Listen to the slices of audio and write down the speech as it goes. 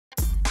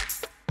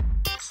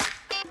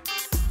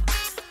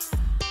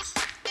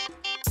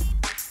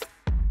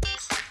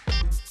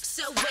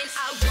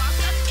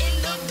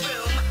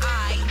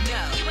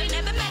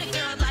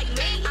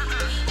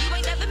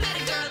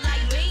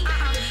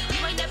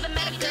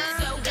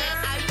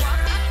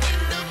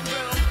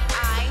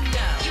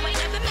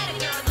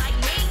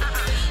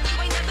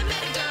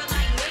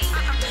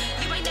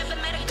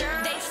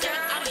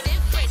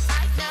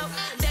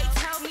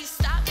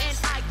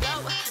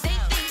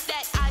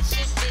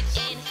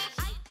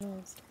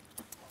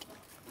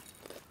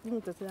Give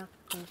me tortilla.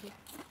 Thank you.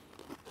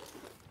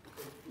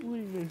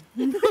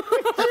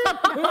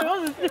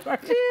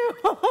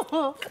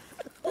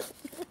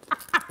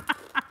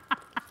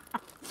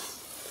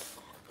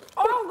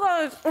 Oh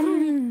gosh.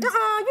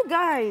 You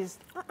guys.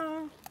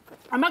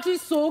 I'm actually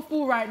so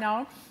full right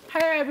now.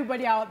 Hi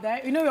everybody out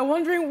there. You know, you're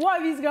wondering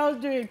what are these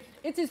girls doing.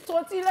 It is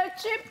Tortilla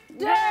Chip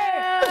Day.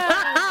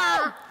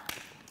 Yeah.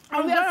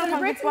 And we are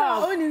celebrating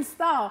our own in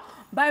style.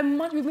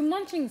 We've been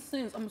munching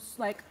since. I'm just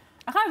like,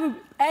 I can't even.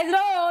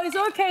 Hello, it's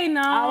okay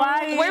now. How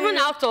are you? We're even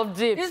out of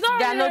dips. It's not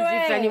There are no really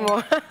dips way.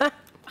 anymore.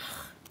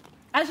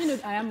 As you know,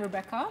 I am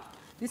Rebecca.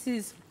 This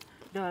is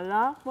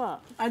Dollar.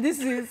 What? and this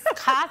is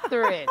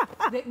Catherine.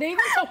 they even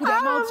talk with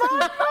their mouths full.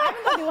 Even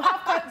though they will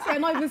have cuts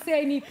and not even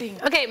say anything.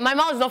 Okay, my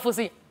mouth is not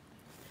fussy.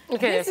 Okay, This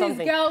there's is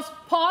something. Girls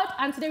Pod,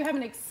 and today we have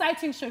an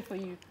exciting show for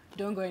you.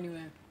 Don't go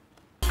anywhere.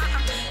 You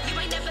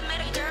ain't never met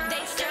a girl.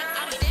 They say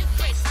I'm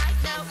different. I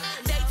know.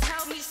 They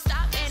tell me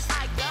stop and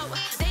I go.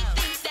 They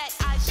think that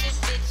I should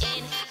fit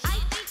in. I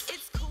think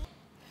it's cool.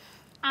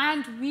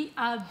 And we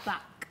are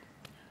back.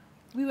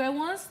 We were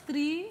once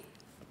 3,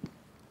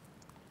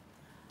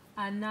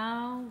 and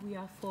now we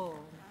are 4.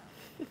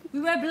 We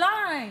were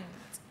blind,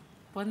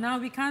 but now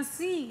we can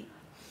see.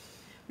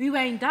 We were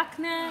in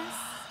darkness,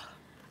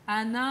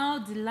 and now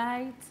the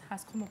light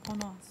has come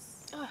upon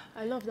us. Oh,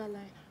 I love that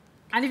line.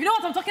 And if you know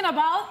what I'm talking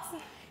about,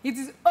 it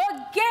is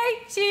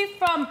Ogechi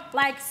from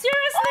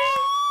Likeseriously.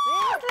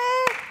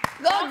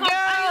 Go,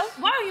 girl!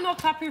 Why are you not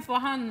clapping for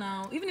her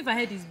now? Even if her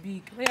head is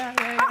big. Yeah.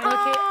 Okay,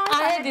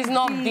 our head is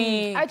not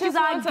big. I just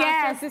want to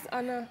guest. this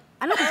Anna.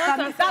 I know she's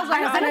coming. That's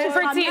why I know she's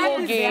pretty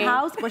okay. in the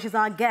house, but she's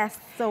our guest,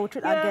 so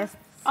treat our guests.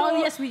 Oh,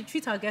 yes, we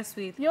treat our guests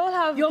with You all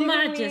have Your given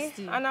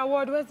Majesty. me an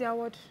award. Where's the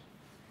award?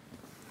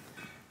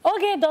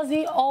 Okay,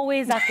 doesn't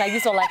always act like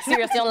this or like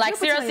seriously. On like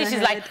seriously,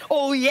 she's like,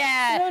 oh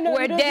yeah, No,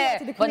 we're we don't do that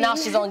to there. the But now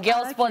queen. she's on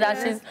Girls Pod and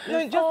she's. No,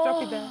 just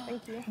drop it there.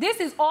 Thank you.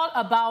 This is all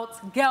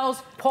about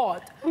Girls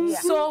Pod.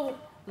 So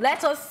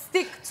let us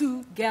stick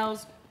to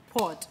Girls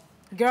Pod.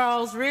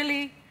 Girls,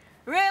 really?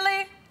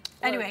 Really?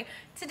 Anyway,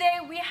 today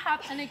we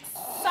have an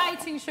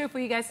exciting show for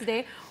you guys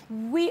today.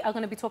 We are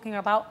going to be talking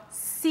about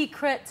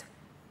secret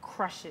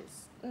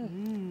crushes.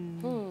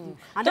 And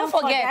Don't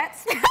forget.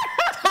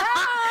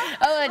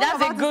 Oh,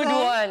 that's a good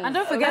one. And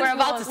don't forget We're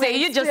about to say,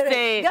 you just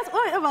say it. That's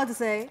what I'm about to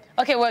say.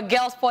 Okay, we're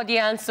Girls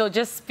Podians, so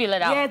just spill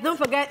it out. Yeah, don't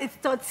forget, it's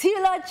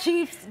Tortilla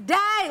Chip's Day.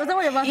 Was that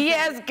what you're about to say?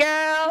 Yes,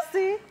 girl.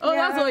 See? Oh,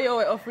 that's what you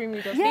were offering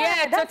me just now.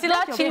 Yeah,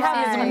 tortilla that's chips your is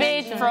vibe.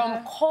 made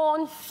from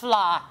corn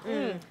flour.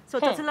 So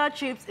tortilla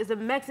chips is a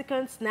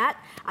Mexican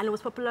snack, and it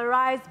was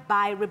popularized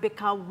by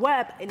Rebecca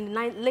Webb in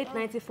the late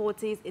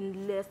 1940s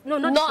in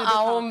Not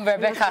our own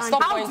Rebecca.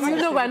 Stop How do you pointing.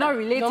 know we're not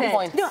related? Don't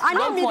point. No, her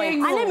Don't name point.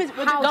 is, her name is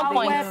Rebecca Don't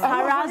point. Webb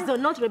Carrazzo,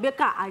 not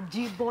Rebecca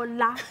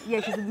Ajibola.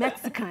 Yeah, she's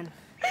Mexican.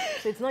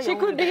 So it's not She your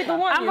could own be the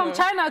one. I'm from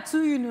China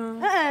too, you know.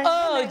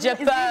 Oh,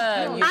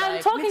 Japan. You I'm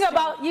like. talking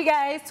about, you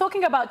guys,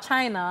 talking about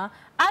China.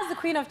 As the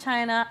Queen of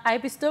China, I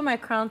bestow my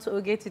crown to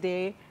Oge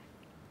today.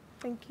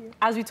 Thank you.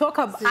 As we talk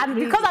about, and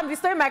because I'm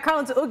bestowing my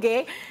crown to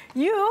Oge,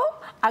 you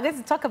are going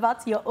to talk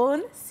about your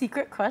own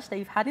secret crush that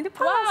you've had in the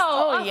past.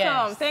 Wow, awesome.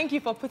 yes. Thank you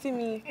for putting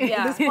me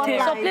Yeah. So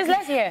please,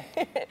 let's hear.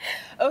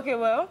 Okay,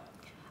 well,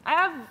 I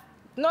have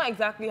not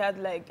exactly had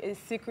like a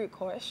secret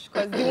crush,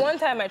 because the one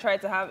time I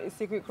tried to have a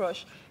secret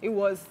crush, it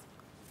was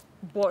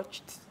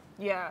botched.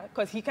 Yeah,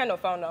 because he kind of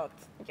found out.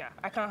 Yeah,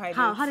 I can't hide it.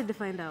 How did they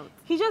find out?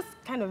 He just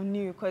kind of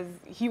knew, because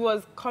he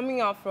was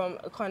coming out from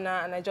a corner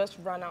and I just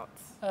ran out.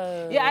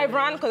 Yeah, I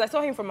ran because I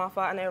saw him from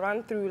afar and I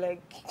ran through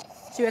like.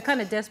 So you were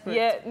kind of desperate.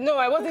 Yeah, no,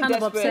 I wasn't Kind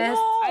of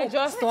desperate.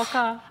 obsessed.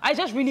 Stalker. I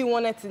just really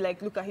wanted to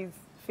like look at his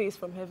face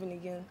from heaven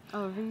again.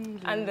 Oh, really?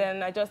 And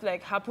then I just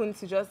like happened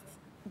to just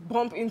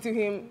bump into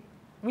him,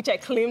 which I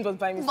claimed was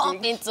by mistake.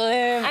 Bump into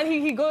him. And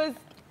he goes,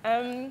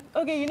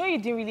 okay, you know you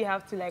didn't really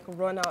have to like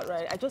run out,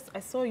 right? I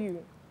saw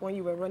you when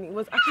you were running. It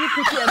was actually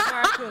pretty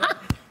embarrassing.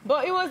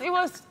 But it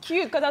was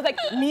cute because I was like,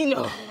 me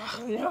no,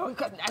 no.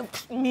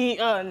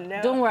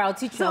 Don't worry, I'll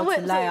teach you how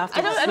to lie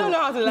after. I don't know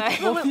how to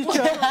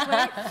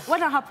lie. What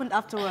happened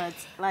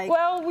afterwards? Like,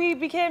 Well, we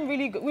became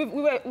really good.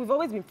 We've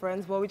always been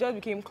friends, but we just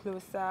became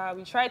closer.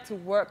 We tried to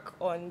work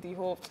on the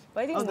whole,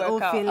 but it didn't the whole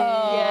work out. feeling.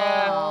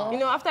 Yeah, you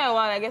know, after a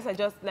while, I guess I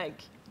just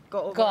like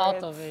got over Go it.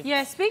 out of it.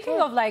 Yeah, speaking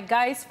of like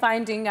guys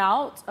finding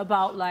out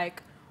about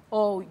like,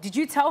 oh, did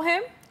you tell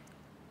him?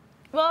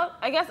 Well,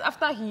 I guess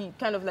after he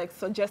kind of like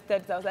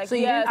suggested, I was like, So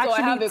you yeah, didn't so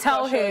I have actually a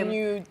tell crush on him.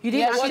 you. You didn't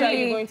Yeah, what are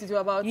actually- you going to do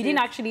about it? You didn't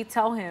actually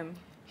tell him.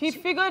 He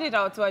figured it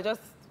out, so I just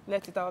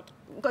let it out.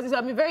 Because it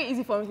would be very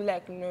easy for him to be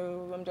like,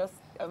 no, I'm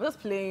just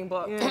playing,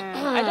 but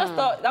I just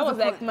thought that was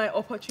like my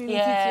opportunity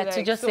Yeah, to, like,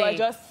 to just so say. I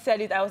just said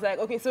it. I was like,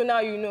 okay, so now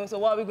you know, so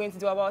what are we going to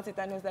do about it?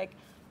 And he was like,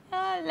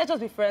 let's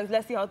just be friends,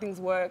 let's see how things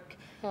work.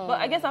 But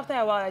I guess after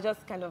a while, I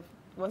just kind of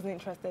wasn't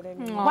interested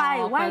anymore.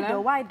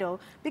 why though?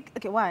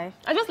 Okay, why?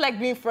 I just like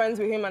being friends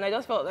with him, and I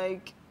just felt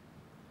like,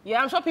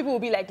 yeah, I'm sure people will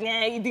be like,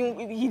 nah, he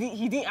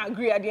didn't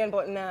agree at the end,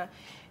 but nah.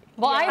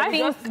 But Yeah, I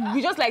think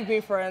we just like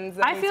being friends.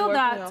 and I it's feel working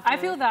that out for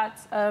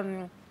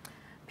us.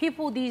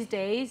 people these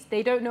days,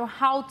 they don't know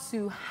how to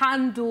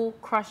handle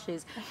crushes.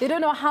 They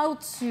don't know how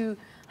to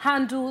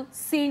handle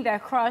seeing their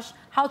crush,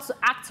 how to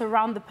act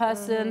around the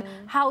person,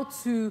 how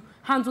to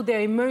handle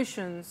their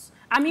emotions.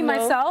 I mean,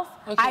 myself,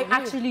 I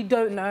actually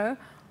don't know.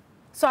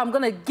 So I'm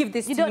going to give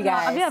this to you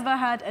guys. Have you ever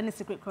had any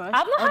secret crush?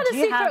 I've not had a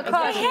secret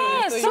crush.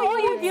 Yes, So all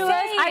you viewers,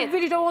 I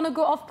really don't want to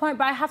go off point,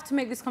 but I have to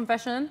make this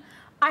confession.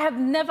 I have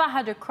never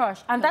had a crush,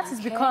 and that is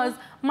because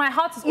my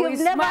heart is always...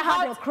 You've never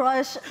had a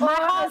crush? My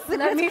heart...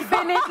 Let me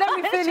finish.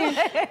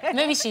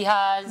 Maybe she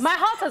has. My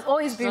heart has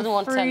always been doesn't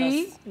want to tell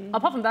free. us.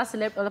 Apart from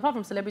that, apart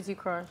from celebrity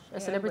crush,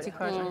 celebrity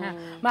crush.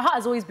 My heart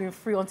has always been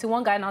free until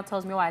one guy now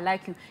tells me, oh, I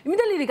like you.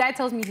 Immediately the guy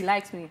tells me he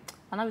likes me,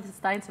 and I'm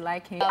starting to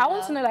like him. I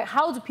want to know, like,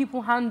 how do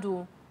people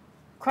handle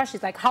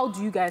crushes? Like, how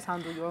do you guys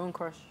handle your own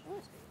crush?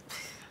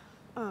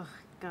 Oh,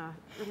 God.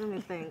 Let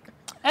me think.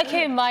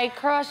 Okay, my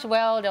crush,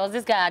 well, there was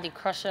this guy I had a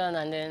crush on,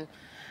 and then,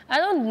 I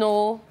don't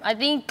know, I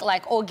think,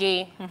 like,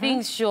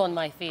 things show on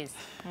my face.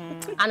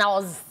 And I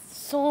was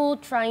so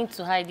trying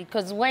to hide it,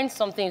 because when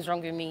something is wrong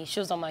with me, it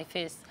shows on my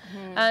face.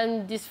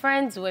 And these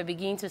friends were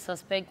beginning to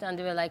suspect, and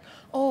they were like,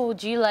 oh,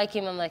 do you like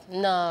him? I'm like,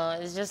 no,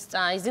 it's just,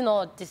 is it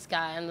not this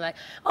guy? I'm like,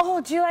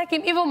 oh, do you like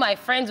him? Even my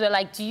friends were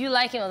like, do you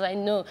like him? I was like,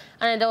 no.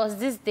 And then there was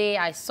this day,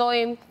 I saw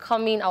him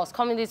coming, I was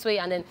coming this way,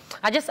 and then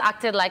I just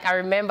acted like I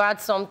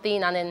remembered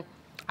something, and then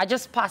I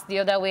just passed the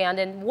other way, and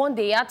then one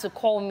day he had to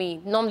call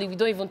me. Normally, we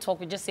don't even talk,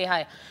 we just say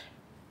hi.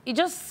 He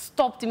just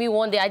stopped me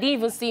one day. I didn't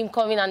even see him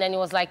coming, and then he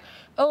was like,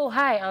 oh,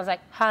 hi. I was like,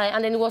 hi.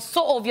 And then it was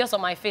so obvious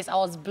on my face. I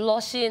was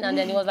blushing, and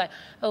then he was like,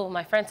 oh,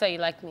 my friend said you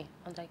like me.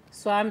 I was like...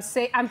 So I'm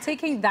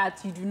taking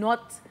that you do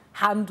not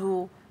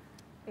handle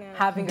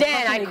having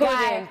then a I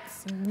couldn't.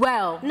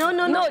 Well. No,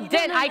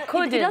 then I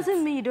couldn't. It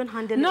doesn't mean you don't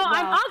handle it No, well.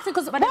 I'm asking,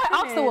 because what I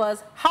asked her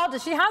was, how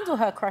does she handle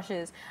her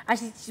crushes? And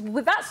she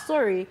with that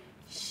story,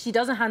 she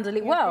doesn't handle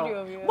it well.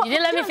 You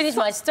didn't let me finish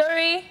my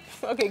story.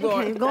 Okay, go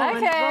on. Go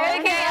on. Yeah,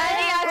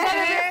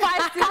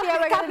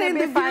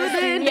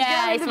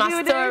 it's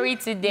my story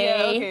today.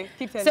 Yeah, okay.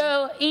 Keep telling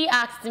So he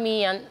asked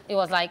me, and it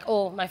was like,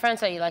 oh, my friend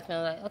said you like me.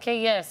 I was like,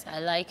 okay, yes, I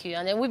like you.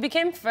 And then we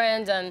became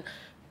friends, and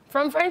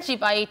from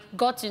friendship, I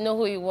got to know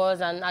who he was,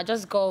 and I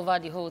just got over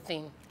the whole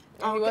thing.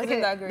 Oh, it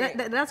wasn't that great.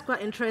 That's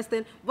quite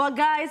interesting. Well,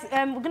 guys,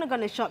 we're going to go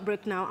on a short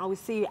break now, and we'll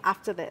see you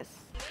after this.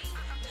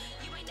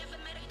 You ain't never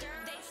met a girl,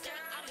 they say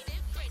I'm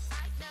different.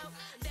 I know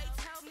they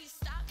tell me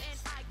stop and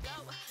I go.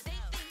 They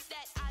think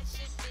that I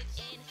should fit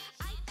in.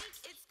 I think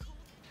it's cool.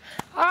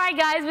 All right,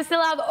 guys, we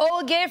still have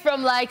Oge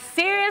from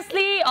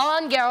Likeseriously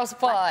on Girls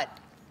Pod.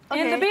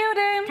 In the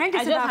building. Can you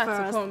I sit just down had to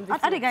first? come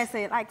How do you guys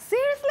say it? Like,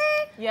 seriously?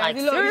 Yeah, Like,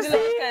 the little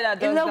seriously? guy that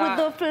does In love with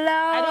that. the flow?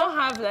 I don't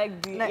have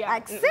like the...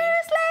 Like,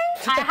 seriously?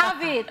 I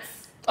have it.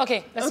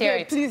 Okay, let's hear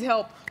Okay, it. please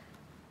help.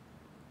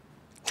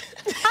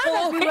 And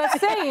as we were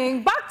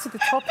saying, back to the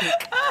topic.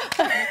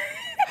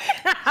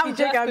 I'm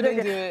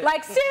joking.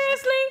 Like,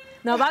 seriously?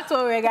 No, back to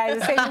what we were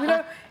guys saying. You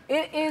know,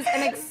 it is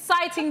an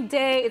exciting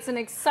day. It's an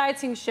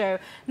exciting show.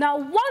 Now,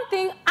 one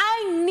thing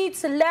I need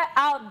to let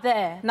out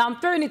there. Now, I'm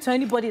throwing it to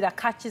anybody that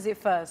catches it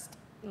first.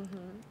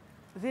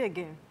 Is it a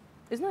game?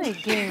 It's not a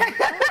game.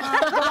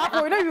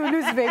 We know you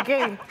lose the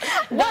game.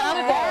 You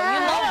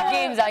love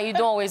games and you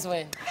don't always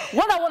win.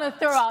 What I want to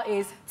throw out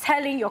is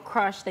telling your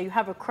crush that you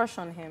have a crush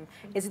on him.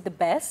 Is it the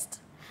best?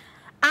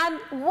 And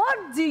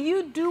what do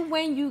you do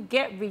when you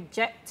get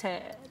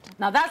rejected?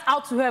 Now, that's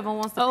out to whoever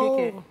wants to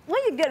pick it.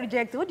 When you get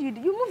rejected, what do? You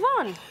move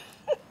on.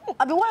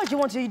 I mean, what do you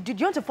want to do? Do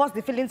you want to force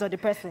the feelings of the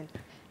person?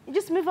 You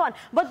just move on.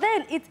 But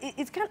then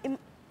it's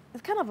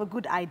kind of a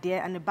good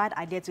idea and a bad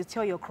idea to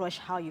tell your crush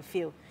how you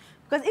feel.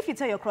 Because if you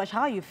tell your crush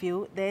how you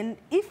feel, then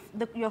if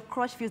your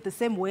crush feels the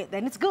same way,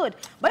 then it's good.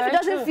 But if it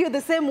doesn't feel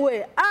the same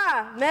way,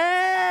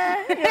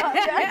 man,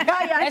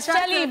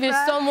 especially if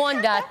it's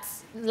someone that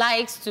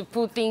likes to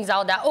put things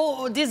out that,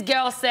 oh, this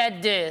girl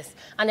said this,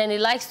 and then he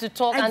likes to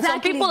talk, and some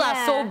people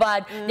are so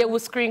bad, they will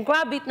screen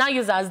grab it, now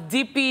use as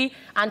DP,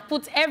 and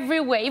put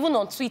everywhere, even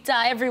on Twitter,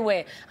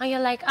 everywhere. And you're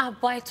like,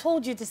 but I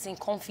told you this in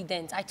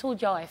confidence. I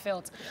told you how I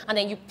felt. And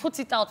then you put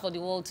it out for the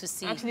world to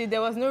see. Actually,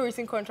 there was no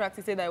written contract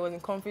to say that I was in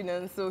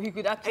confidence, so he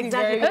could actually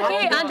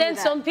Okay, and then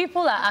some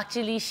people are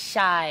actually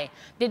shy.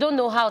 They don't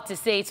know how to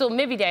say it. So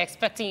maybe they're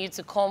expecting you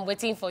to come,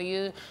 waiting for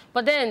you.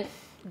 But then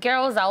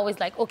girls are always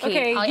like,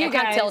 okay, I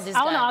can't tell this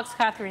guy. I want to ask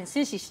Catherine,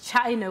 since she's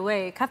chatting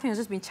away. Catherine has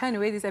just been chatting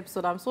away this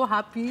episode. I'm so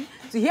happy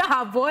to hear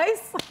her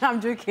voice. I'm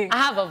joking. I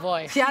have a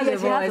voice. She has a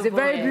voice, a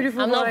very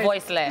beautiful voice. I'm not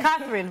voiceless.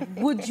 Catherine,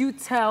 would you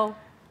tell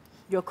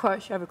your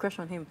crush, you have a crush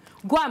on him?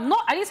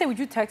 I didn't say would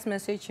you text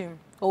message him?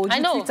 Or would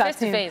you tweet at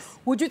him? Face.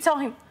 Would you tell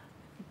him,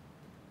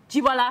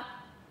 Jibola,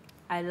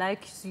 I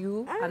like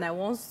you and I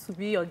want to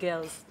be your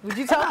girls? Would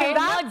you tell him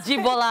that? Not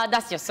Jibola,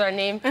 that's your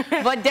surname.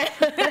 But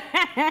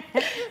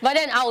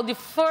then I will be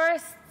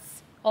first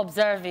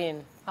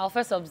observing. I'll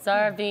first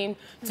observe him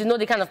to know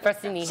the kind of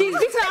person he is. She's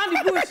beating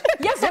around the bush.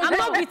 Yes, I'm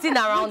not beating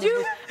around the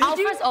bush. I'll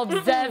first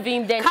observe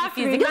him, then if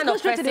he's the kind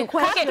of person.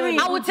 Okay,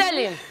 I will tell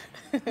him.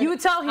 You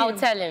would tell him? I will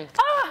tell him.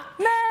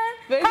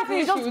 Man. Catherine,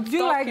 you just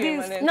do like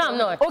this. No, I'm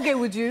not. Okay,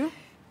 would you?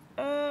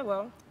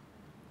 Well,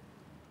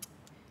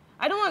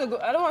 I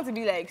don't want to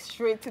be like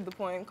straight to the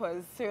point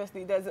because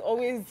seriously, there's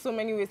always so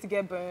many ways to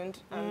get burned,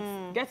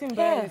 and getting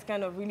burned is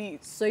kind of really.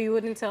 So you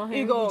wouldn't tell him?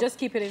 Ego. You just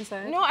keep it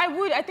inside? No, I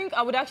would. I think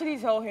I would actually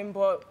tell him,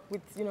 but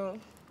with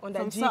on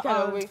that G kind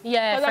of way.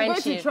 Yeah, because I'm going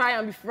to friendship. try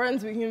and be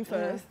friends with him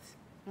first,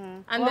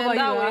 and What then about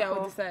that you, way I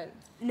Apple? would decide.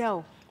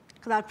 No.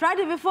 Because I've tried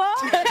it before.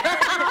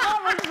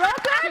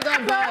 I got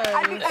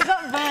burned. I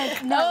got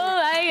burned. No. Oh,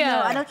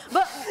 No, I don't.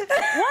 But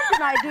one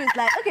thing I do is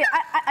like, okay,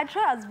 I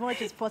try as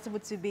much as possible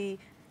to be,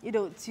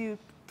 to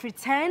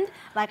pretend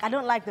like I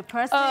don't like the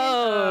person.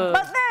 Oh.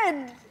 But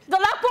then, The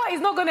Lapo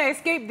is not going to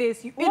escape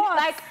this. What?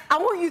 Like, I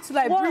want you to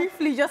like What?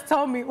 briefly just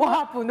tell me what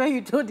happened when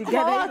you told the guy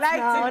that you liked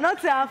no, him. not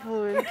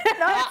Tafu.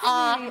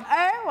 Not me.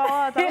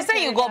 What? You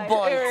say you got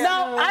burned.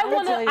 Now, I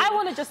tell you.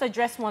 want to just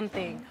address one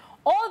thing.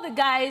 All the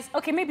guys,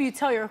 okay, maybe you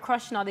tell your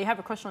crush now they have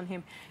a crush on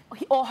him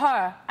or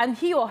her, and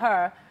he or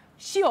her,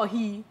 she or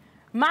he,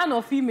 man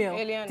or female,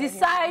 Alien or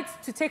decides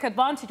to take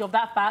advantage of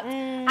that fact.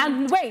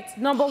 And wait,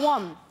 number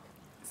one,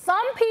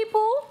 some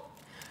people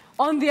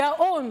on their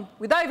own,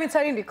 without even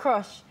telling the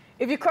crush,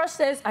 if the crush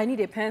says, I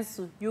need a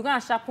pencil, you're going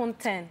to sharpen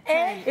 10.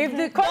 If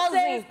the crush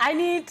says, I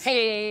need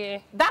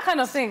that kind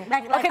of thing.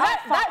 Like okay,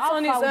 that's how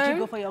on its far would you own.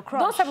 go for your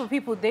crush? Those type of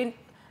people,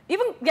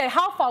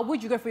 how far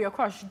would you go for your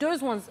crush?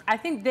 Those ones, I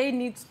think they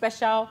need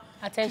special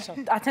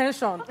Attention.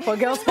 for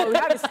girls.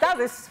 That's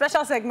a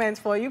special segment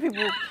for you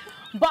people.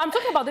 But I'm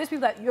talking about those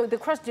people that the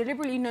crush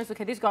deliberately knows,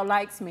 okay, this girl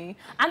likes me.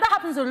 And that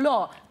happens a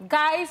lot.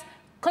 Guys,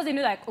 because they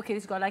know like, okay,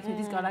 this girl likes me,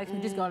 this girl likes me,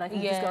 this girl likes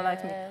me, this girl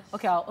likes me.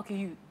 Okay,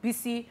 you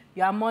busy,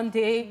 you're on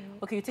Monday.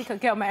 Okay, you take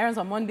care of my errands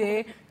on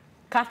Monday.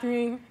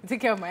 Catherine, you take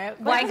care of my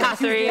errands. Why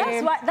Catherine?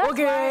 That's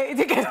why. You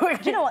take care of my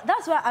Do you know what?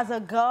 That's why, as a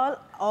girl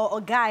or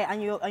a guy,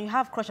 and you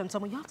have crush on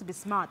someone, you have to be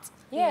smart.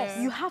 Yes.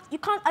 You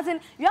can't, as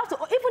in, you have to,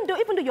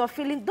 even though you're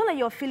feeling, don't let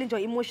your feelings,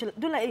 your emotion,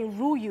 don't let it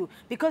rule you.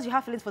 Because you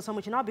have feelings for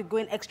someone, you now be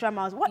going extra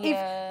miles. What if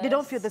they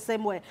don't feel the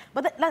same way?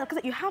 But like I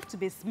said, you have to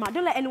be smart.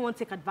 Don't let anyone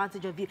take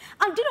advantage of you.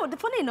 And do you know,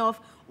 funny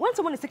enough, when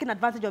someone is taking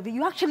advantage of you,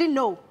 you actually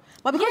know.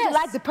 But because you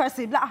like the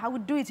person, like, I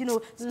would do it,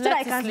 so that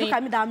I can look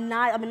at me that I'm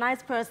nice, I'm a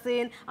nice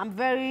person, I'm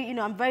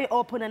very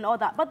open and all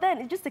that. But then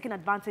it's just taking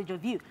advantage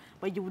of you.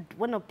 But you would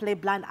want to play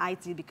blind eye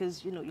to you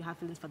because, you have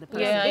feelings for the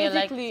person. Yeah,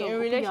 Basically, so in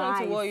open relation your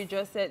to what eyes. you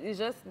just said, it's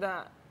just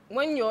that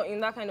when you're in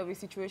that kind of a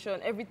situation,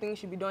 everything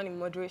should be done in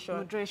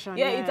moderation.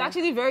 Yeah, it's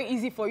actually very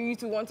easy for you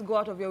to want to go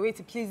out of your way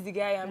to please the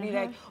guy and be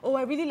like, oh,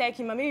 I really like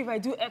him, and maybe if I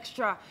do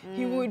extra,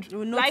 he would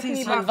like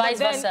me back. And vice But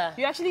then versa.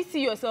 you actually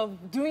see yourself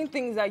doing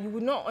things that you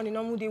would not on a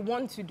normal day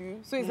want to do.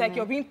 So it's like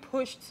you're being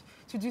pushed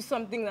to do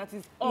something that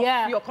is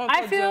off your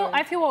comfort zone.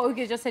 I feel what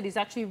Oge just said is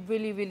actually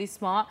really, really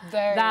smart.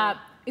 Very. That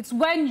it's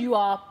when you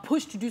are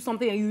pushed to do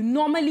something that you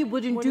normally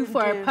wouldn't do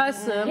for a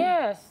person.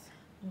 Yes.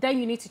 Then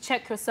you need to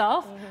check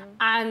yourself.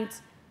 And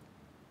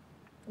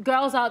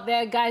girls out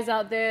there, guys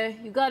out there,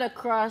 you got a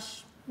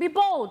crush, be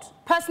bold.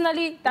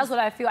 Personally, that's what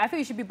I feel. I feel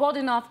you should be bold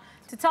enough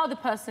to tell the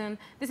person,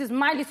 this is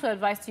my little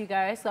advice to you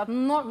guys. So I've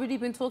not really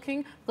been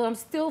talking, but I'm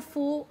still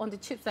full on the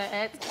chips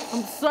I ate.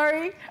 I'm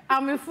sorry,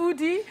 I'm a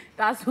foodie.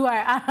 That's who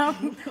I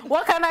am.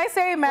 What can I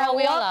say, man? Well,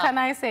 What can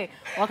I say?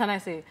 What can I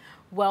say?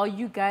 Well,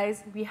 you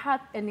guys, we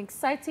have an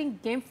exciting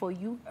game for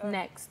you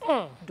next.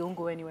 Don't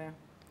go anywhere.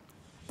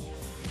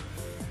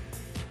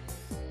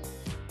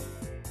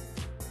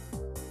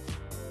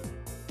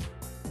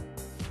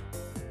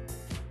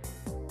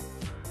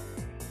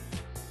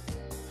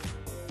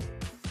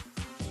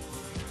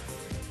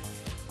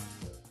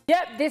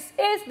 Yep, this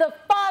is the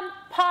fun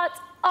part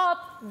of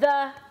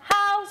the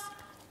house.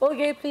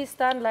 Okay, please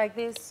stand like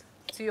this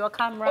to your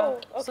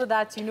camera so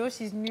that you know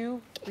she's new.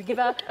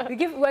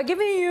 We're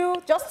giving you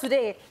just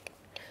today.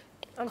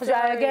 Because you're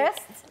a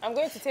guest. I'm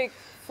going to take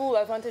full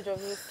advantage of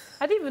this.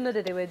 I didn't even know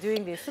that they were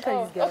doing this. Look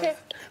at these girls. Okay.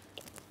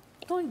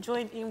 Don't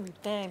join in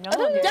with them.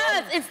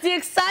 Yes, it's the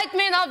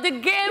excitement of the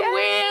game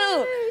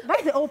wheel.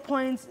 That's the whole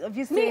point of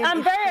you saying. Me,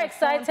 I'm very it's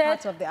the fun excited.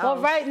 part of the But house.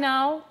 right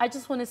now, I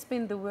just want to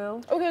spin the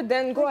wheel. Okay,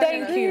 then go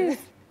ahead. Thank you.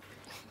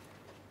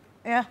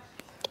 Yeah.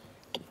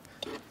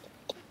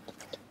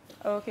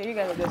 Okay, you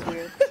guys are just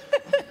weird.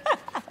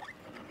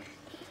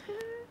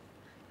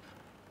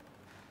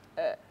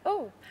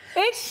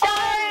 It's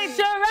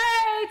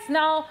charades.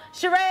 Now,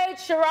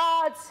 charades,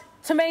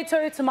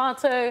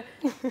 tomato.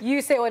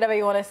 You say whatever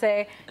you want to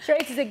say.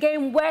 Charades is a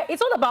game where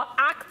it's all about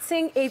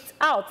acting it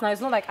out. Now, it's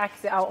not like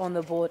acting it out on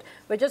the board.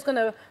 We're just going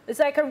to, it's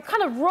like a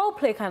kind of role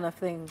play kind of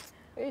thing.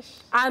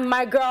 And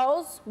my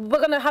girls,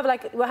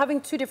 we're having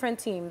two different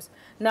teams.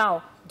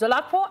 Now,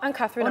 Dolapo and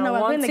Catherine are on we're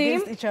one going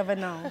team. against each other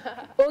now.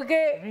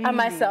 Oge and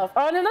myself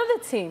are on another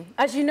team.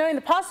 As you know, in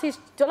the past,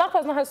 Dolapo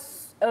has not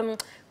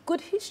had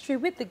good history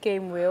with the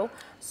game wheel.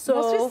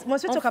 So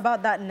Must we talk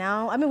about that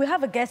now? I mean, we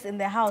have a guest in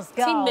the house,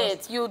 girls.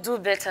 Teammate, you'll do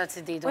better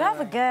today, don't We have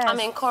a worry. guest. I'm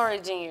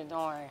encouraging you,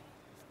 don't worry.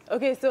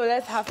 Okay, so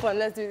let's have fun.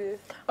 Let's do this.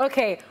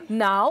 Okay,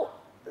 now,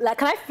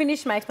 can I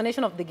finish my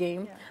explanation of the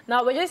game? Yeah.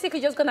 Now, we're basically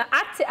just gonna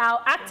act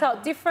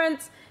out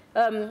different,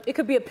 it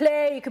could be a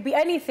play, it could be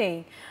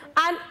anything.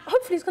 And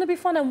hopefully it's gonna be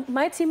fun and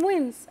my team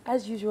wins,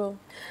 as usual.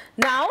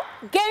 Now,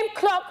 game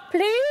clock,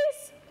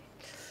 please.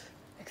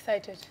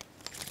 excited.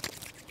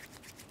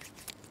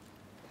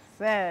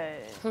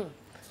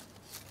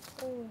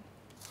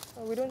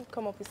 Oh, we don't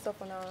come up with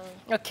stuff on our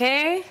own.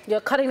 Okay,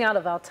 you're cutting out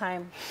of our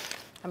time.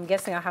 I'm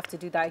guessing I have to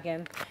do that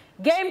again.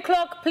 Game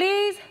clock,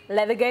 please.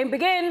 Let the game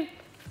begin.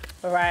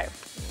 All right.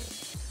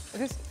 Is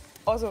this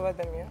also over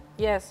them, yeah?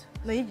 Yes.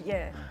 No,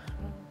 yeah.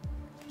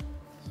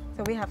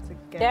 So we have to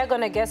guess. They're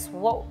gonna guess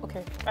what.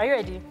 Okay. Are you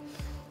ready?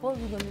 What are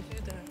we gonna do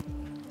there?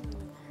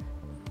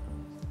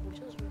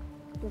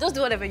 Just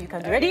do whatever you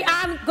can do. Ready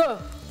and go.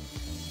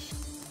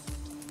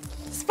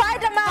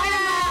 Spider-Man!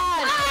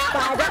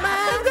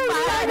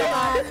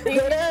 Spider-Man!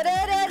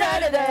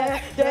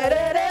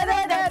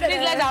 Please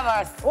let's have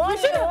us. One,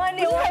 Is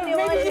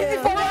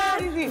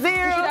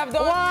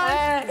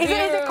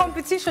it a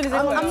competition? Is it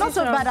I'm not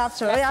so bad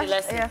after.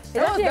 Yeah.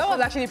 That was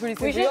actually pretty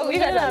simple. You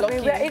guys are lucky.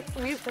 Okay.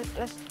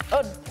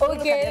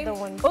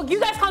 Oh, you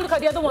guys can't look at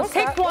the other one. What's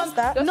Take that? one. What's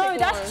that? No, Take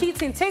that's one.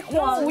 cheating. Take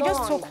one. We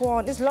just took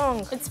one. It's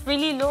long. It's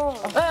really long.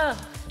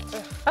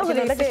 I'm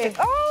gonna say.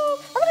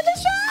 Oh, I'm gonna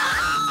just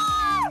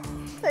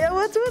show. Yeah,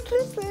 what do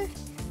say?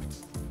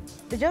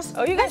 They just.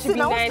 Oh, you guys should be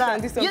nice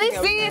and do something didn't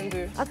else see than it?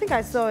 do. I think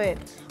I saw it.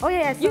 Oh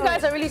yeah, I saw You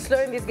guys it. are really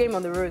slowing this game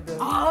on the road, though.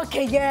 Oh,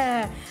 okay,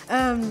 yeah.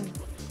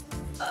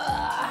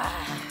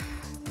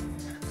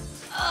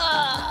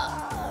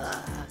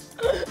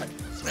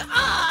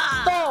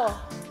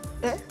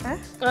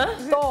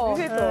 Thor. Thor.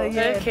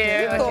 Yeah.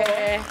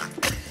 Okay.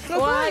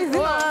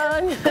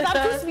 One.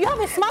 You have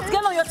a smart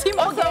girl on your team.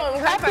 Okay.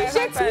 high five,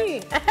 Appreciate high five. me.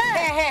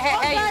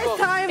 Guys,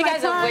 time, You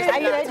guys are wasting Are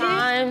you your ready?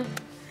 time.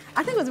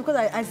 I think it was because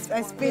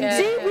I spin. Yeah.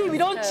 See, we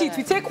don't cheat.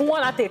 We take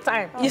one at a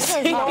time. You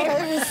see?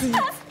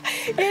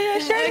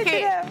 You're sharing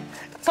Okay. to them.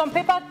 Some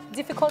paper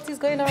difficulties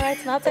going on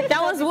right now. Take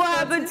That was what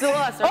happened to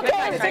us.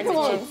 Okay, take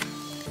one.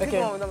 This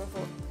one was number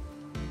 4.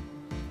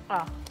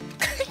 Ah.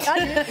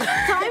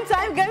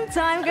 Game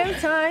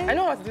time. I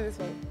know how to do this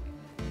one.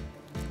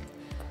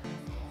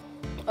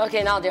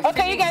 Okay, now they're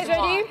Okay, you guys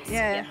ready?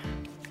 Yeah.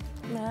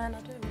 Man, I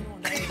don't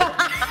even know.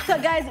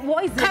 So guys,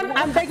 what is it?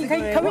 I'm begging,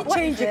 can we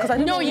change it? Because I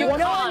don't No, know you what-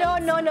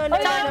 can't.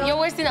 No. You're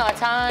wasting our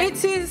time.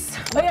 It is.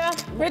 Oh yeah,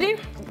 ready?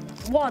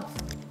 What?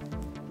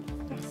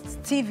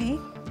 TV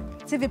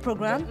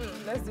program,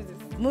 Let's do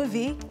this.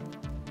 movie,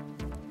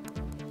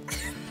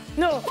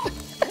 No.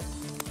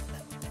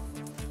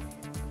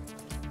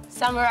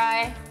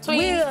 Samurai.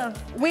 Twins.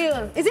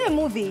 wheel. Is it a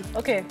movie?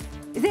 Okay.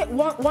 Is it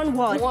one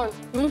word? One.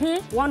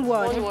 One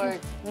word. One word.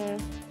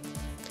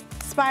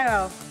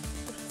 Spiral.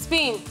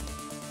 Spin.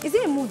 Is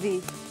it a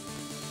movie?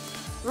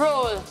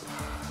 Roll.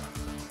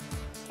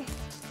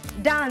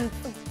 Dance.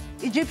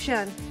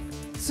 Egyptian.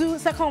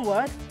 Second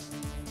word.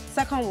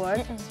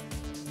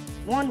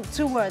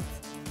 Two words.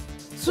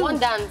 One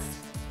dance.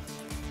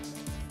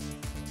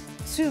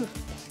 Two.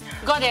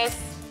 Goddess.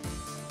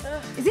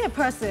 Is it a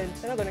person?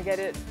 You're not gonna get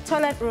it.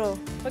 Toilet roll.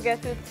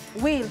 Forget it.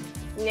 Wheel.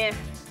 Nah.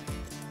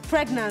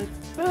 Pregnant.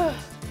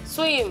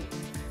 Swim.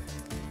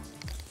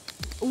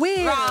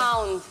 Wheel.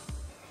 Round.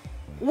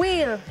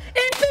 Wheel.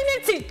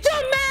 Infinity.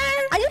 Jump,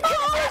 man. Are you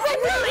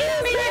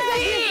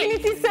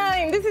Infinity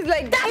sign. This is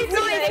like It's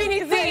not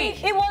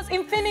infinity. It was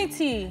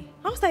infinity.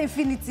 How's that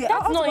infinity?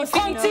 That's not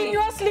infinity.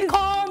 Continuously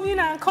coming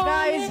and coming.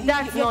 Guys,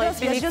 you're not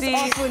just infinity.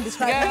 awful in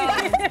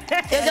describing.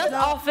 You're just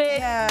off it.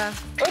 Yeah.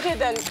 Okay,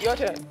 then your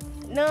turn.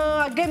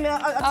 No, give me a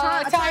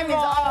time is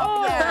off.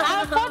 up.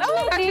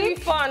 Yeah. Actually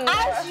fun.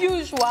 As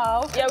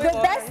usual, Yeah, we the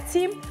won. best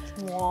team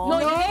won. No,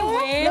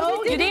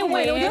 you didn't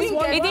win. No, you didn't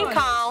win. It It didn't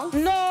count.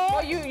 No. Oh,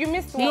 you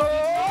missed one. You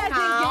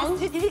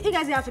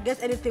guys didn't have to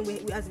guess anything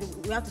we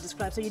have to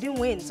describe, so you didn't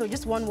win. So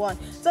just 1-1.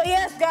 So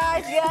yes,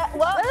 guys, yeah.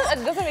 Well,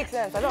 It doesn't make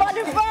sense. I don't. for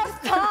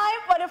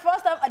the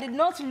first time, I did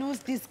not lose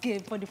this game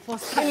for the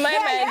first time. In my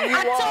mind, you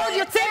I won. told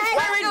you, take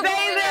spirit,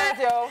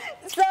 baby. Yo.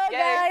 So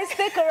guys,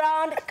 stick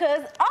around,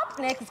 because up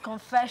next is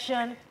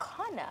Confession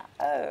Corner.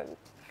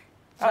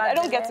 I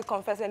don't get to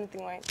confess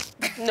anything, right?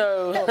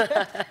 No.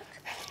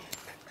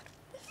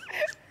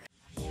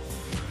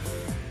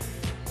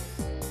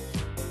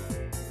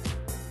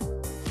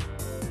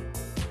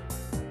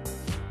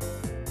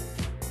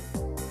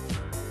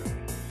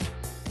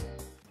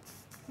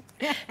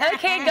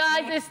 Okay,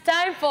 guys, it's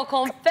time for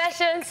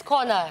Confessions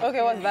Corner.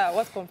 Okay, what's that?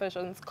 What's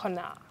Confessions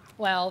Corner?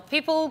 Well,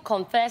 people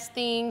confess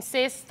things,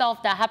 say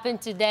stuff that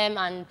happened to them,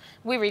 and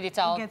we read it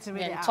out get to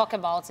read and it out. talk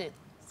about it.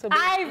 So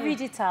I read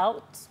it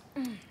out.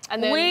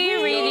 and then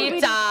We read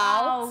it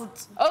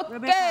out.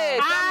 Okay,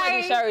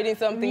 somebody shall reading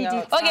something read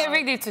out. it. Okay,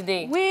 read it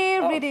today. We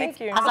read it. Thank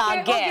you. As our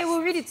Okay, guest.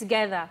 we'll read it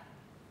together.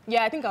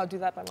 Yeah, I think I'll do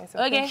that by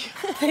myself. Okay,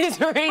 Thank you. please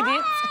read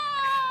it.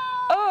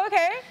 Oh,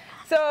 okay.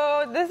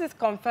 So this is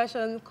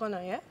Confession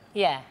Corner, yeah?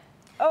 Yeah.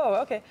 Oh,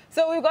 okay.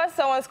 So we've got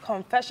someone's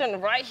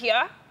confession right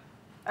here.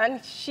 And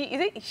is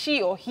it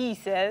she or he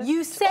says?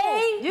 You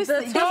say you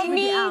the say- Tommy.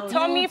 read it out.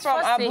 Tommy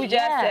from trust it, Abuja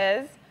yeah.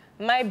 says,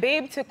 my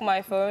babe took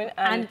my phone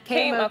and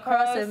came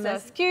across a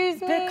excuse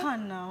me. They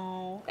can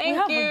now. Thank we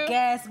have you. a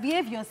guest.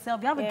 Behave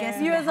yourself. You have a guest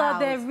in Viewers the out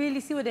house. there really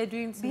see what they're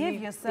doing to Behave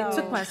me. yourself.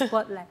 They took my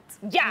spotlight.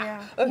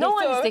 Yeah. Okay, No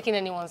one so, is taking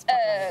anyone's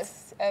spotlight.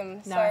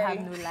 sorry. No, I have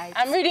no light.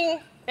 I'm reading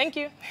Thank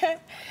you.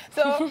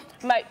 So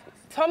my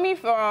Tommy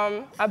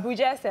from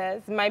Abuja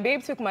says, my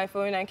babe took my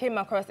phone and came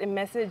across a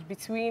message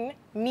between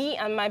me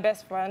and my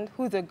best friend,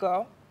 who's a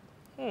girl.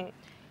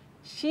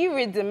 She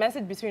reads the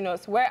message between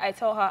us where I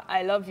tell her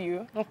I love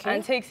you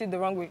and takes it the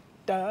wrong way.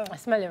 Duh. I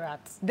smell a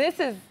rat.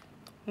 This is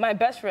my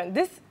best friend.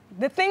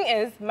 The thing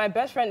is, my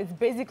best friend is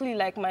basically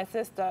like my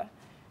sister.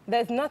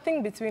 There's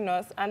nothing between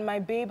us, and my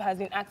babe has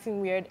been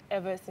acting weird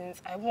ever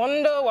since. I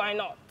wonder why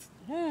not.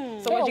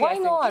 So what do you Why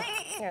guys not?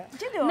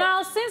 think?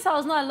 Now, since I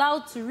was not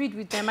allowed to read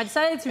with them, I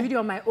decided to read it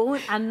on my own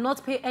and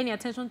not pay any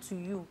attention to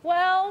you.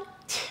 Well,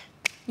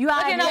 You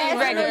are Okay, now yes,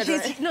 you've read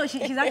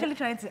it. She's actually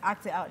trying to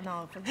act it out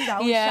now. This is her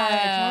own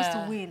charade. She wants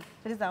to win.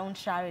 This is her own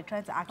charade,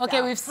 trying to act it out.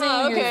 okay, we've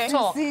seen okay. you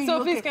talk. See,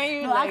 So okay. please, can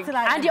you, No, like- act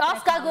like And the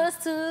Oscar goes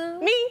to...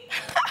 Me?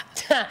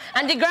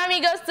 And the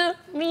Grammy goes to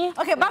me.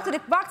 Okay,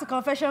 back to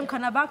confession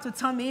corner, back to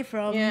Tommy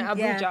from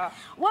Abuja.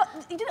 Well,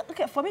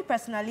 okay, for me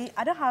personally,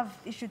 I don't have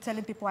issue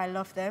telling people I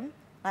love them.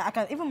 Like, I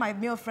can, even my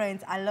male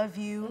friends, I love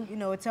you, you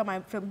know, tell my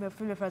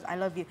female friends, I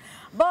love you.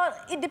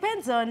 But it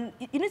depends on,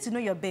 you need to know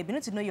your babe, you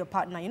need to know your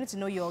partner, you need to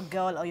know your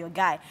girl or your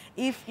guy,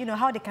 if, you know,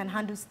 how they can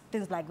handle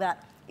things like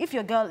that. If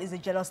your girl is a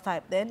jealous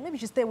type, then maybe you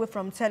should stay away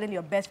from telling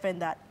your best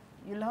friend that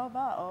you love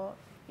her or,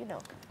 you know.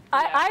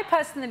 I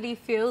personally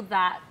feel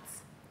that,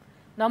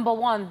 number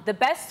one, the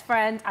best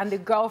friend and the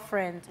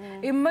girlfriend,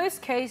 in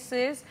most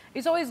cases,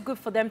 it's always good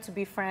for them to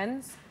be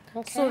friends.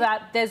 So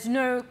that there's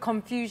no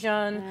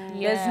confusion,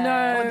 there's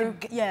no...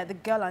 The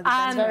girl and the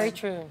best And friend. Very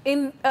true.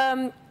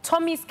 In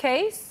Tommy's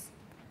case,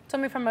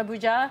 Tommy from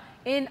Abuja,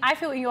 I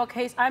feel in your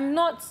case, I'm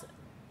not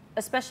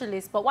a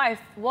specialist, but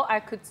what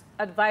I could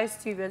advise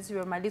to you as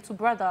you're my little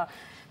brother,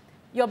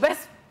 your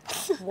best...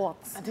 What?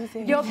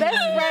 Your best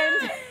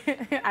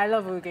friend... I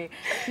love Uge.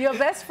 Your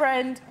best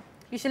friend,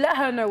 you should let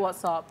her know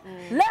what's up.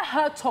 Let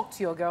her talk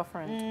to your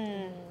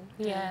girlfriend.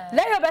 Yeah.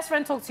 Let your best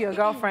friend talk to your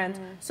girlfriend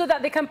so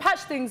that they can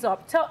patch things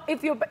up.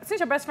 Since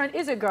your best friend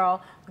is a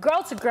girl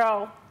to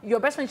girl, your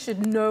best friend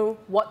should know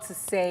what to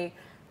say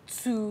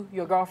to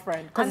your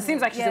girlfriend because it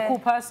seems like she's a cool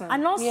person.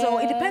 And also,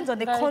 it depends on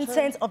the very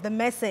content of the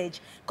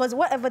message. Because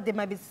whatever they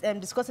might be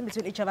discussing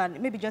between each other, and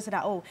maybe just say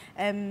that,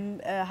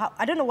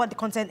 I don't know what the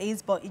content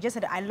is, but you just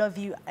said, I love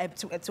you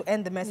to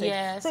end the message.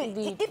 Yes, so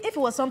indeed. if it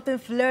was something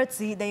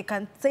flirty, then you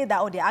can say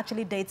that, they're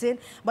actually dating.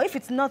 But if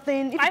it's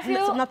nothing,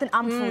 nothing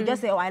harmful,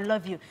 just say, I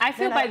love you. I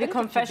feel Then by the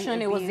don't think it should confession,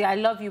 be it was the I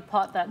love you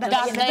part that...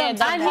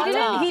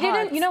 He he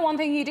didn't, you know one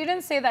thing, he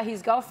didn't say that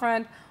his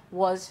girlfriend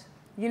was...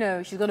 You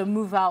know, she's gonna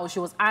move out or she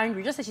was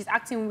angry. Just that she's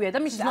acting weird.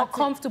 That means she's not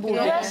comfortable.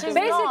 Yeah, with it. she's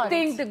Basic not.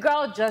 thing, the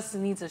girl just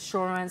needs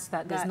assurance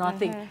that there's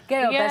nothing.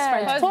 Get your best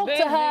friend to Because talk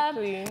to her.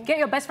 basically- Get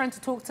your best friend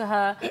to talk to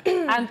her.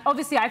 And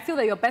obviously, I feel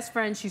that your best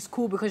friend, she's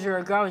cool because you're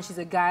a girl and she's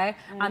a guy.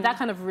 And that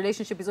kind of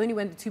relationship is only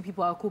when the two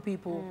people are cool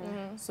people.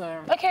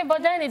 So. Okay,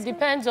 but then it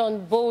depends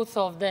on both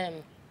of them,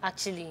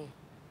 actually.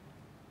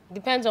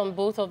 Depends on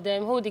both of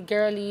them, who the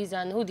girl is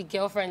and who the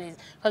girlfriend is.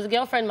 Because the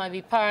girlfriend might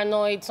be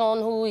paranoid, someone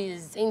who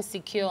is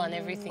insecure and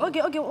everything.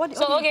 Okay, what do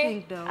you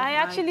think, though? I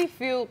actually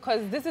feel,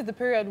 because this is the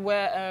period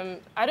where,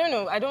 I don't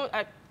know, I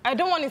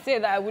don't want to say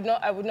that I would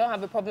not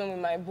have a problem with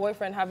my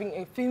boyfriend having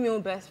a female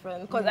best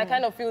friend, because I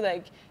kind of feel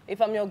like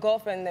if I'm your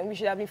girlfriend, then we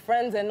should have been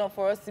friends enough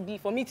for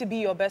me to be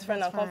your best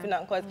friend and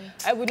confident, because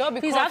I would not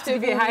be Please, I have to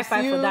give you a high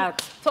five for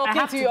that. I talking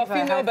have to to your give her a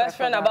high female five best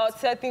friend for that. about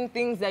certain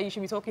things that you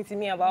should be talking to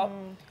me about.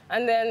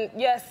 And then,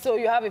 yes, so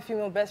you have a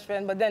female best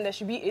friend, but then there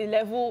should be a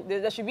level,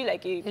 there should be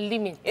like a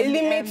limit. A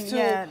limit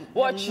to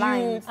what the you...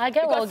 lines. I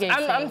get what because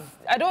Ogechi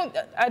saying.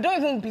 I don't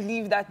even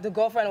believe that the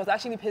girlfriend was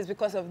actually pissed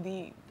because of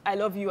the I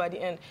love you at the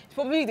end. It's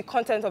probably the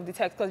content of the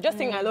text, because just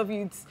saying I love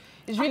you,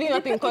 it's really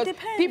nothing, because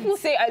people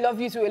say I love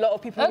you to a lot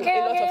of people a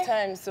lot of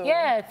times. So.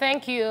 Yeah,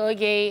 thank you,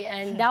 okay.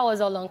 And that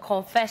was all on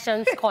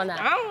Confessions Corner.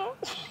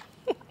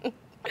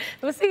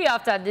 We'll see you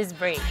after this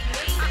break. You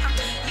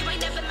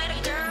ain't never met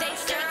a girl. They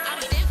say I'm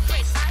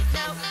different. I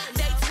know.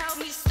 They tell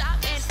me stop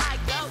and I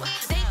go.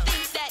 They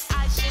think that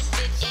I should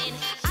fit in.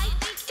 I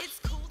think it's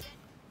cool.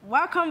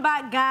 Welcome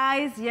back,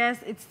 guys. Yes,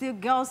 it's still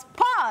Girls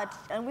Pod,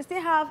 and we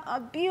still have a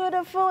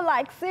beautiful,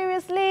 like,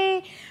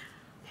 seriously,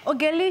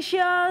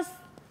 Ogelicious,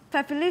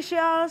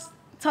 Pepilicious,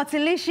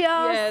 Tortillicious.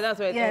 Yeah, that's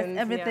where it yes, ends,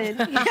 everything.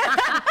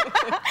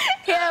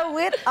 Here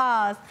with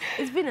us.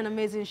 It's been an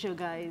amazing show,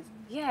 guys.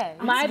 Yeah.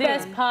 My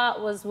best part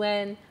was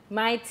when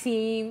my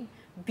team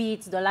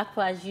beat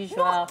Dolapo as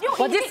usual.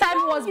 But this time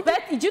it was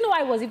better. Do you know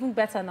why it was even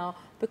better now?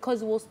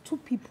 Because it was two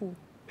people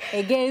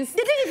against...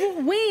 They didn't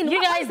even win.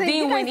 You guys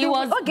didn't win. It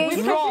was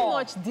okay. draw.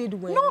 Much did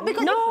win. No,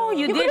 because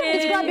you couldn't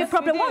didn't. describe the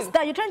problem. What's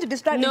that? You're trying to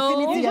describe No,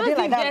 infinity. you You're doing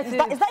like don't that.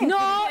 get Is that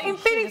No,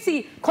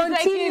 infinity.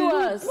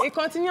 Continuous. A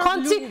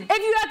continuous loop. If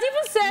you had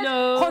even said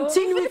No.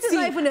 continuity, Infinity is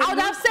not even a I would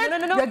loop. have said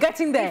No. you're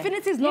getting there.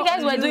 Infinity is You not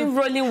guys a were loop. doing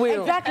rolling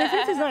wheel. Exactly.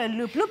 Infinity is not a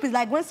loop. Loop is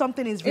like when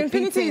something is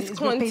repeating. Infinity is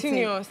it's repeating.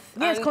 continuous.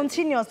 Yes, And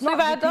continuous. if I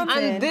Not had done-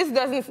 repeating. And this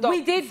doesn't stop.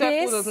 We did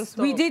Circle doesn't this,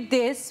 stop. we did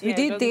this, we Yeah, it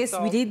did doesn't this,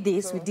 stop. we did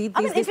this, So- we did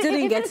I this. mean, They still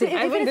didn't get it.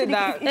 I even did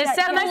that. The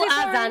circle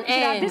has an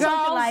end. This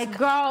something like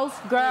Girls.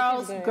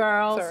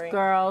 Sorry.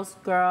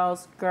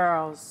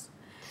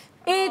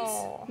 It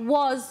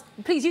was,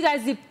 please, you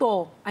guys did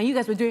Thor, and you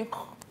guys were doing...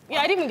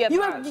 Yeah, I didn't even get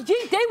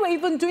that. They were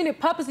even doing it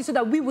purposely so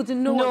that we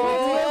wouldn't know.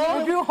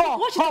 What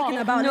you talking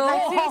about? No.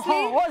 Like,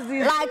 seriously? What's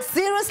this? Like,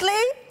 seriously?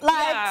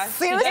 Like, Yeah,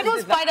 seriously? she did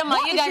that. Spider-Man,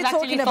 What you is guys she actually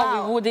talking thought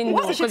about? we wouldn't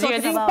What know. is she 'cause you're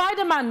talking just- about?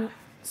 Spider-Man,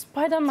 this is the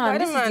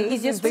Spider-Man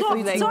easiest is way for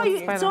you basically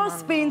to like- So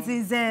spins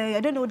is, I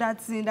don't know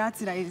that thing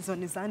that is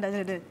on his hand.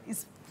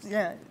 It's,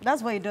 yeah,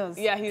 that's what he does.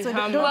 Yeah, he's so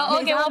hammer. Well,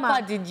 he's okay, what hammer.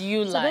 part did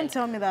you So like? don't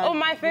tell me that. Oh,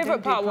 my you favorite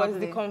didn't do it part was the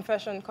properly.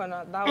 confession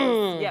corner. That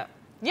was,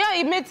 yeah,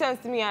 it made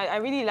sense to me. I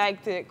really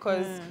liked it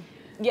because,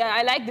 yeah,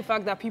 I like the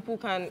fact that people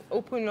can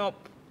open up.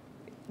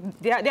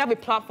 They have a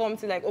platform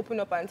to like open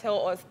up and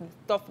tell us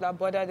stuff that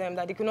bother them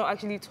that they could not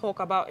actually talk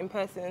about in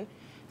person.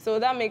 So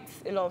that makes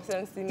a lot of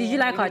sense to me. Did you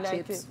I like our really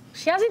liked chips? it.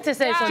 She hasn't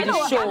tasted it Yeah, on you know the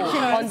what, show.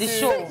 actually, On the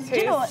show. Do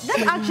you know what?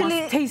 That's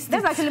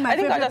actually my I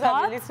think I favorite just have a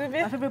part. little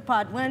bit. My favorite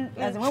part when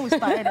we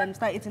started and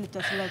started eating the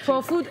tortilla chip.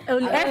 For food,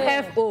 only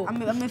FFO.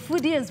 I'm a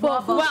foodie as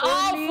well. We're but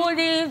all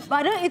foodies.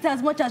 I don't eat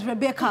as much as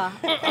Rebecca.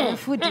 I'm a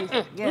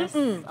foodie. Yes,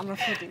 I'm a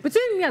foodie.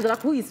 Between me and Zola,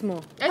 who eats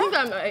more? I think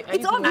It's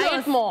eat obvious. I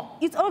eat more.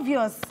 It's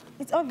obvious.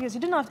 It's obvious. You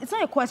don't have. It's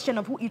not a question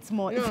of who eats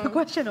more. It's a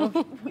question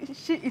of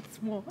she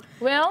eats more.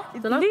 Well,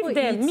 Zola, who leave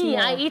them. eats Me,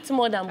 more? I eat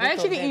more than both I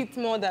actually of them. eat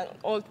more than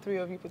all three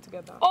of you put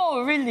together.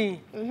 Oh,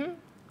 really?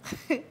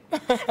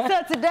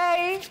 So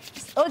today,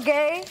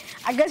 okay,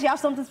 I guess you have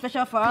something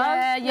special for us.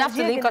 Yeah, you have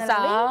to link us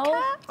out.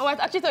 Oh, I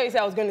actually thought you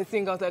said I was going to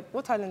sing. I was like,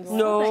 what talent do I have?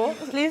 No,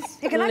 please.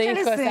 You can link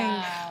actually us sing.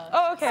 out.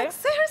 Oh, okay.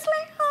 Seriously?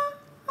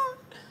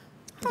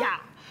 Yeah.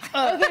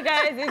 Okay,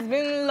 guys, it's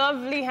been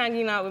lovely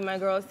hanging out with my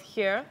girls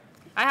here.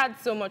 I had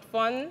so much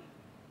fun.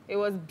 It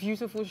was a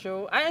beautiful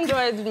show. I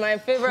enjoyed my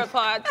favorite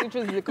part, which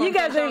was the You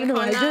guys don't even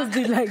know, I confession just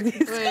did like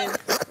this. corner. Wait,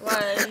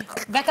 why?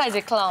 Becca is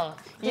a clown.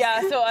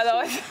 Yeah, so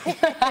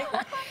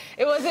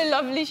it was a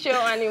lovely show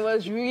and it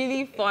was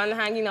really fun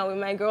hanging out with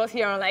my girls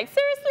here. I'm like,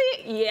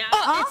 seriously? Yeah.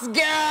 Oh, it's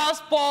girl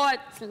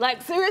sports.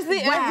 Like,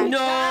 seriously? Wow. Every No.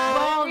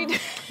 time, every day.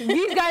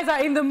 These guys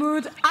are in the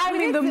mood. I'm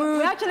in the mood.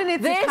 We actually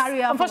need to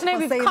carry up.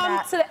 Unfortunately, we've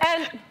come to the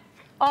end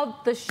of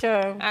the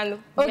show. And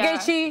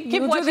Ogechi, keep you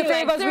do watching, the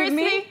favors like, with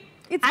me. seriously?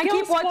 It's And keep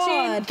girl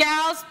watching sport.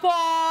 Girl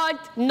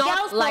sport.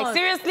 Not Girl like sport.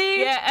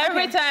 seriously. Yeah,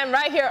 every time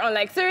right here on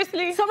like,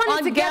 seriously? Someone needs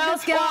On to get girl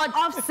this girl sport.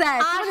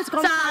 offset. Someone needs to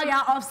come Hashtag carry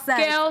her offset.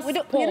 girl We're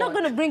not sport.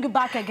 going to bring you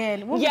back again.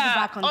 We'll bring you Yeah,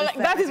 back on on, this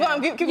like, that is what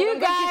I'm keeping You on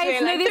guys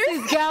saying. know Like, this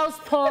is Girls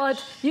Pod.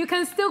 You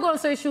can still go on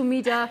social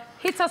media.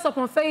 Hit us up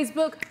on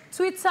Facebook,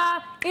 Twitter,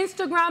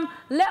 Instagram.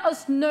 Let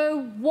us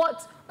know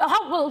what,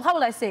 how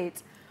will I say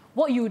it?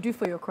 What you would do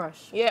for your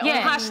crush. Yeah, Yeah.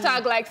 on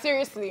hashtag like,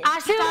 seriously.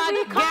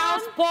 Hashtag girl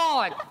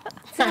sport.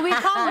 So we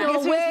come Okay,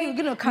 your seriously, way we're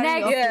gonna carry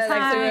next you Yeah, like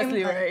time.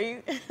 seriously,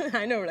 right?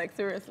 I know, like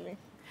seriously.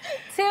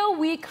 Till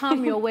we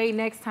come your way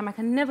next time. I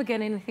can never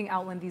get anything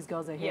out when these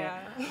girls are here.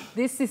 Yeah.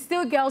 This is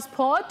still Girls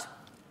Pod.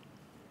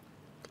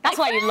 That's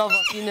why you love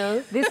us, you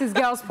know. This is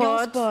Girls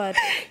Pod. Sport.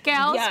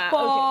 Girl Yeah,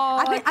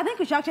 sport. I think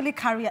we should actually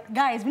carry it.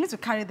 Guys, we need to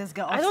carry this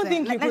girl offset. I don't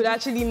think you Let's could just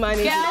actually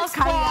manage Girl it. let's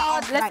carry her sport.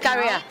 off Let's right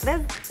carry now. her.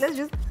 Let's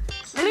just...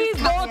 Please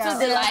go carry to her.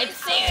 the light.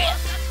 Serious.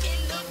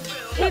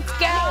 It's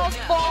girl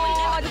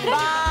sport.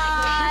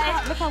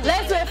 Bye.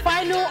 Let's do our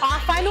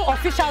final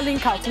official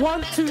link out.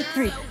 1, 2,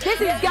 3.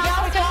 This is Girls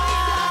Pod.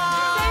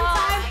 Same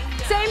time,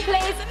 same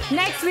place,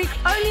 next week,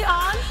 only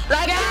on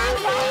Like girl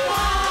sport.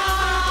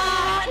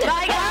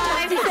 Bye guys.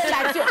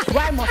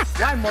 Why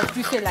must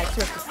you say like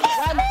 12? Why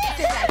must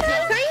you say like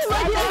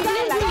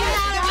 12?